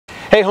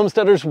Hey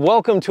homesteaders,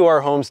 welcome to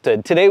our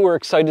homestead. Today we're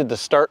excited to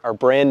start our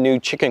brand new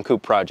chicken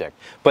coop project.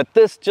 But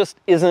this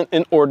just isn't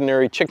an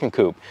ordinary chicken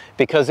coop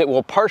because it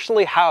will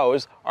partially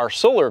house our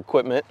solar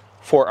equipment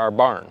for our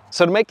barn.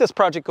 So to make this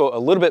project go a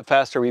little bit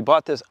faster, we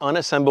bought this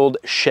unassembled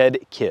shed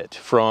kit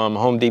from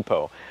Home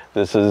Depot.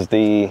 This is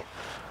the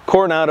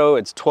Coronado.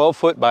 It's 12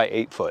 foot by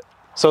 8 foot.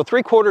 So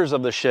 3/4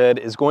 of the shed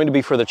is going to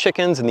be for the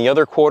chickens and the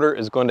other quarter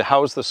is going to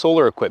house the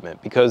solar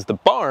equipment because the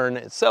barn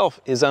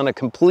itself is on a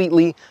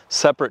completely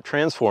separate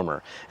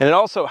transformer. And it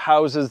also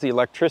houses the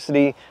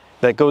electricity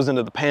that goes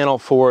into the panel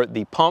for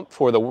the pump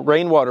for the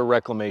rainwater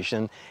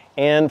reclamation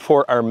and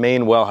for our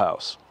main well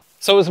house.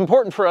 So it's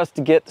important for us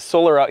to get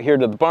solar out here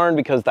to the barn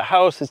because the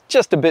house is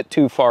just a bit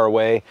too far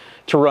away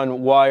to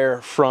run wire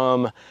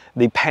from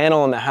the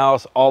panel in the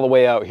house all the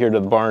way out here to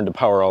the barn to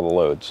power all the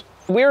loads.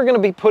 We are going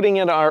to be putting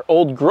in our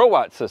old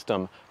grow-out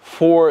system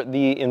for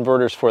the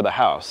inverters for the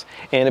house.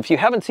 And if you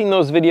haven't seen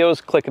those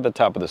videos, click at the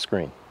top of the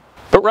screen.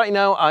 But right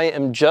now I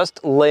am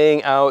just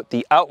laying out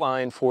the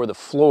outline for the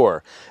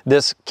floor.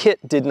 This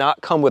kit did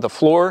not come with a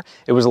floor.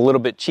 It was a little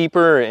bit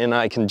cheaper and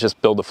I can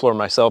just build the floor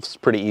myself. It's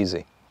pretty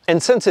easy.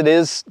 And since it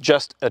is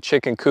just a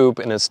chicken coop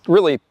and it's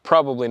really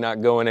probably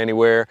not going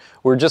anywhere,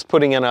 we're just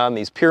putting it on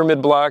these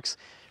pyramid blocks.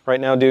 Right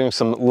now doing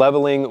some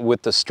leveling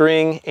with the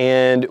string,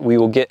 and we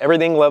will get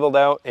everything leveled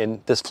out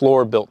and this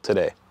floor built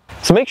today.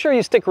 So make sure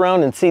you stick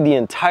around and see the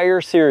entire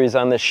series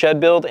on this shed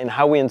build and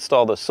how we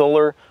install the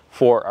solar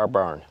for our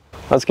barn.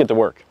 Let's get to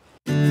work.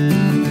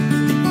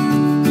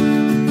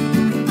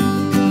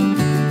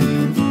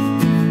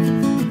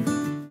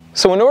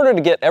 So in order to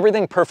get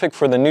everything perfect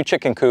for the new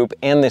chicken coop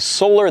and the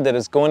solar that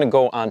is going to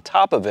go on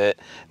top of it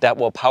that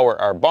will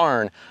power our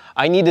barn,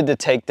 I needed to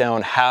take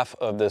down half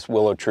of this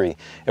willow tree.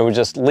 It was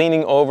just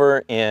leaning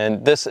over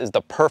and this is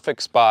the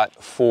perfect spot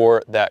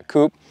for that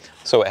coop,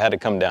 so it had to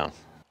come down.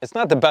 It's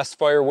not the best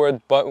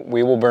firewood, but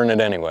we will burn it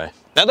anyway.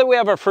 Now that we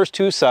have our first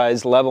two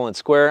sides level and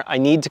square, I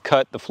need to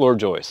cut the floor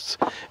joists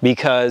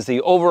because the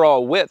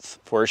overall width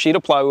for a sheet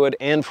of plywood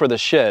and for the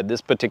shed,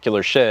 this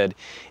particular shed,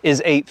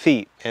 is 8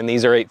 feet. And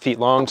these are 8 feet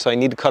long, so I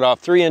need to cut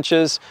off 3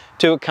 inches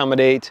to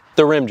accommodate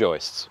the rim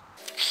joists.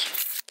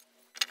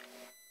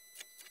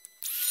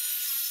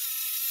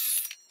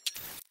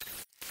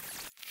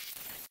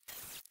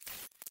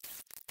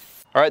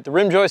 All right, the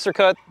rim joists are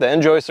cut, the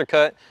end joists are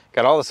cut,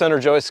 got all the center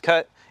joists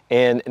cut,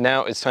 and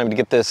now it's time to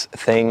get this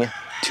thing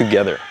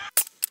together.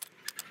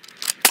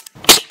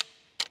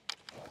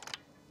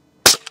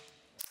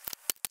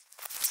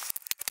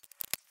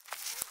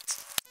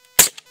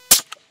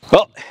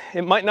 Well,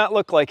 it might not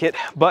look like it,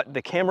 but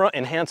the camera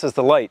enhances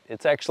the light.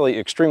 It's actually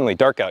extremely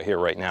dark out here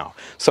right now,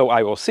 so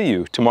I will see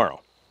you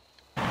tomorrow.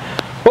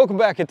 Welcome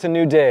back, it's a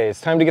new day.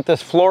 It's time to get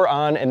this floor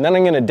on, and then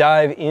I'm gonna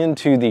dive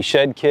into the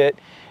shed kit,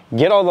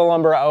 get all the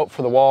lumber out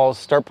for the walls,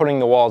 start putting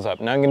the walls up.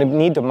 Now I'm gonna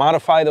need to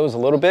modify those a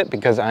little bit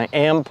because I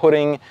am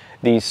putting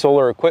the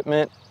solar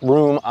equipment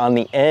room on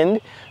the end,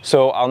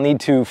 so I'll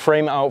need to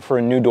frame out for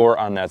a new door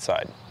on that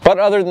side. But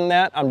other than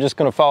that, I'm just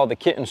gonna follow the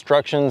kit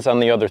instructions on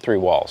the other 3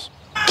 walls.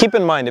 Keep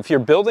in mind, if you're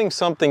building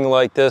something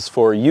like this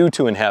for you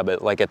to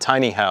inhabit, like a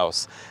tiny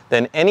house,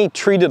 then any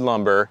treated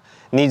lumber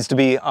needs to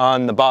be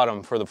on the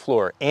bottom for the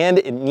floor, and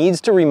it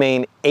needs to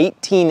remain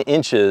 18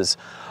 inches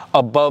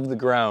above the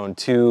ground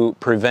to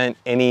prevent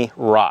any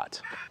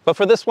rot. But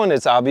for this one,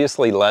 it's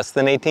obviously less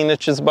than 18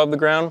 inches above the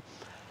ground.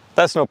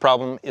 That's no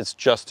problem, it's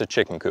just a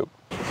chicken coop.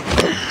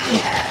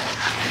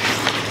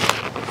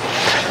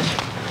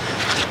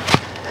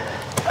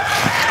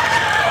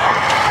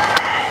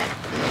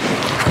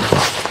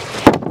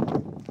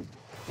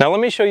 Now let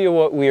me show you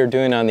what we are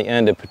doing on the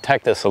end to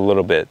protect this a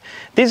little bit.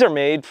 These are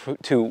made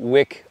to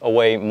wick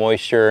away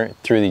moisture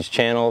through these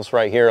channels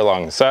right here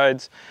along the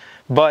sides,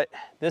 but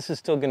this is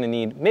still going to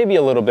need maybe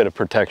a little bit of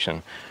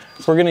protection.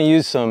 We're going to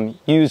use some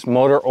used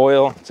motor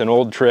oil, it's an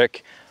old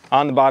trick,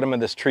 on the bottom of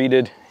this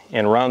treated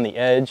and around the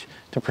edge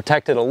to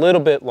protect it a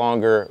little bit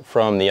longer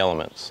from the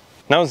elements.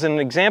 Now as an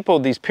example,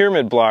 these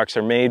pyramid blocks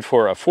are made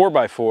for a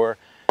 4x4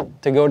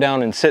 to go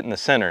down and sit in the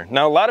center.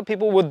 Now a lot of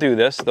people will do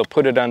this, they'll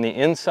put it on the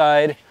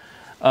inside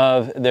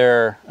of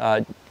their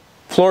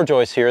floor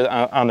joist here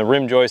on the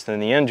rim joist and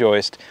the end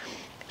joist,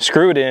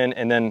 screw it in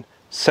and then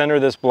center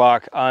this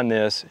block on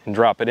this and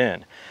drop it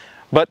in.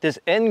 But this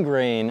end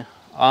grain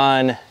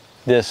on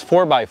this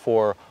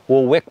 4x4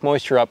 will wick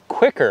moisture up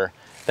quicker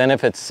than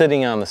if it's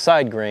sitting on the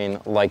side grain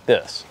like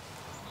this.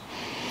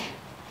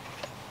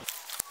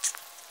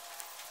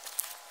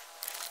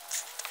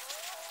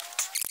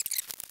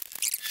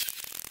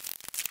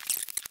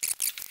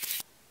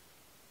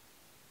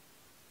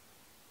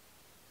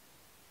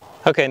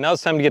 Okay, now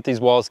it's time to get these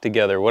walls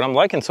together. What I'm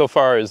liking so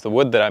far is the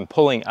wood that I'm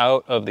pulling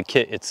out of the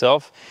kit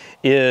itself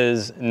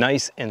is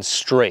nice and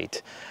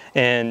straight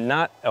and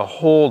not a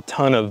whole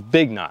ton of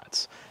big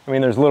knots. I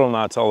mean, there's little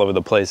knots all over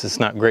the place. It's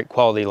not great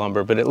quality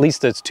lumber, but at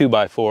least it's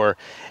 2x4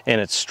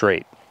 and it's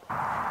straight.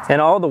 And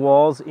all the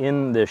walls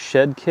in the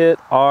shed kit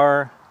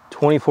are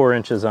 24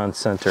 inches on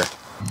center.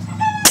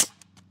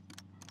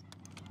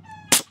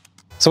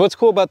 So what's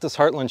cool about this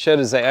Heartland shed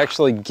is they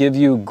actually give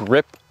you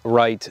Grip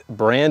Right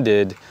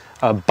branded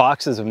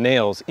boxes of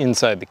nails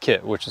inside the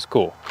kit, which is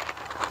cool.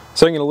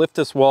 So I'm going to lift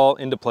this wall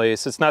into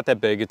place. It's not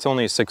that big, it's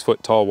only a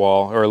 6-foot tall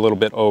wall, or a little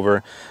bit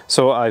over.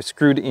 So I've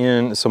screwed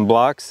in some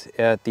blocks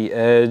at the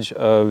edge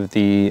of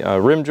the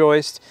rim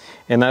joist,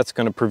 and that's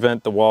going to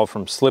prevent the wall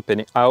from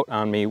slipping out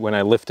on me when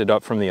I lift it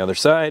up from the other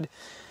side.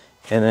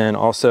 And then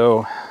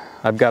also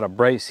I've got a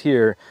brace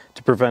here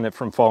to prevent it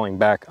from falling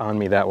back on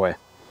me that way.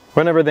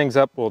 When everything's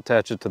up, we'll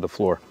attach it to the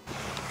floor.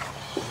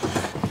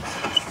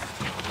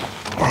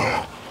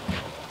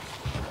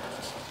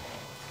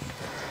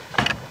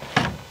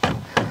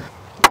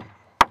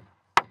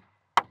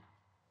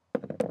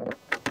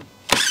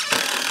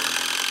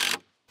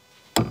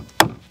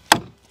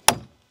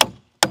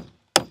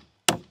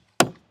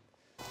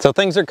 So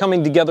things are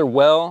coming together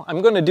well.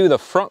 I'm going to do the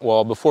front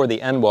wall before the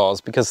end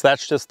walls because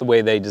that's just the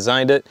way they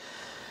designed it.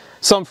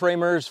 Some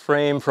framers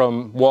frame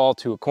from wall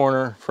to a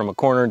corner, from a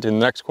corner to the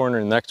next corner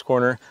and the next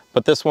corner,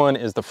 but this one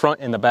is the front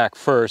and the back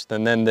first,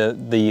 and then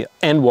the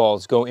end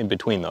walls go in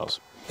between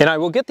those. And I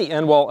will get the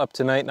end wall up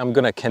tonight, and I'm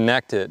going to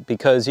connect it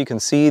because you can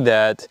see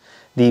that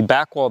the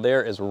back wall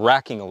there is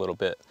racking a little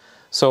bit.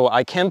 So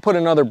I can put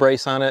another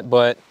brace on it,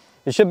 but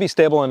it should be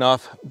stable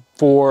enough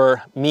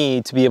for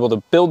me to be able to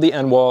build the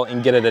end wall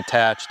and get it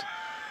attached,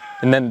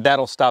 and then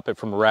that'll stop it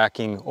from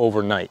racking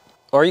overnight.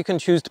 Or you can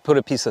choose to put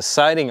a piece of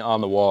siding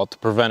on the wall to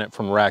prevent it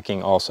from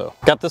racking also.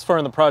 Got this far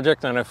in the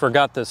project and I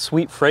forgot this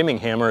sweet framing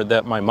hammer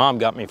that my mom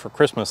got me for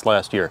Christmas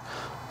last year.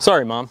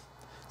 Sorry, Mom.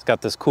 It's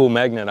got this cool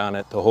magnet on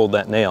it to hold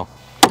that nail.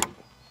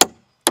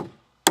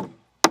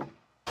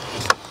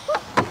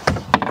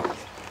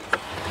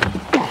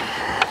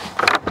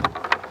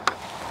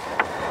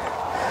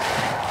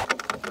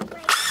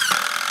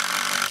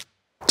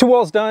 Two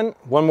walls done,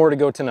 one more to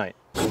go tonight.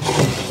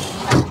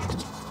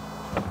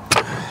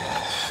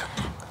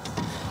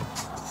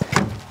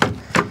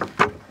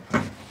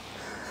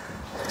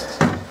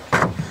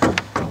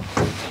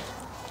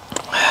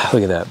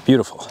 Look at that,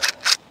 beautiful.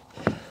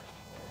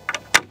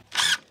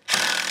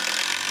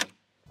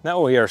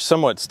 Now we are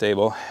somewhat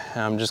stable.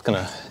 I'm just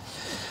gonna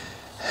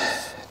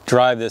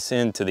drive this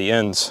into the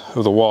ends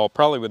of the wall,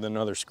 probably with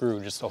another screw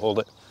just to hold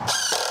it.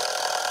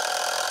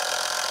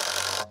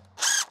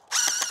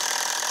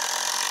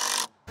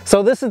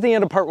 So this is the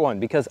end of part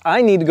one because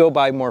I need to go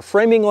buy more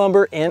framing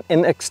lumber and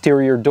an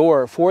exterior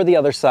door for the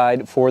other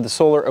side for the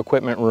solar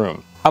equipment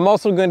room. I'm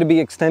also going to be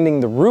extending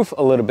the roof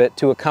a little bit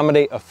to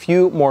accommodate a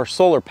few more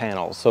solar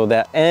panels so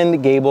that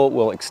end gable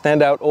will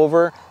extend out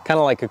over, kind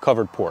of like a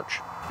covered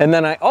porch. And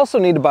then I also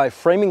need to buy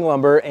framing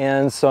lumber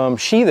and some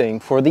sheathing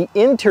for the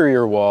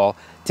interior wall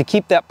to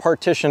keep that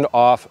partitioned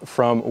off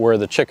from where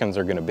the chickens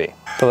are going to be.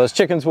 So those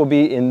chickens will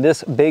be in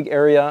this big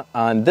area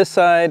on this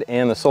side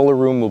and the solar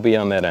room will be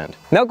on that end.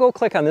 Now go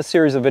click on this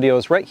series of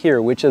videos right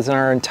here, which is in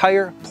our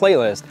entire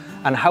playlist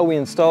on how we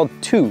installed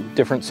 2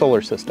 different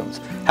solar systems.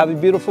 Have a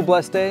beautiful,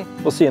 blessed day.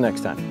 We'll see you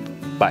next time.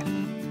 Bye.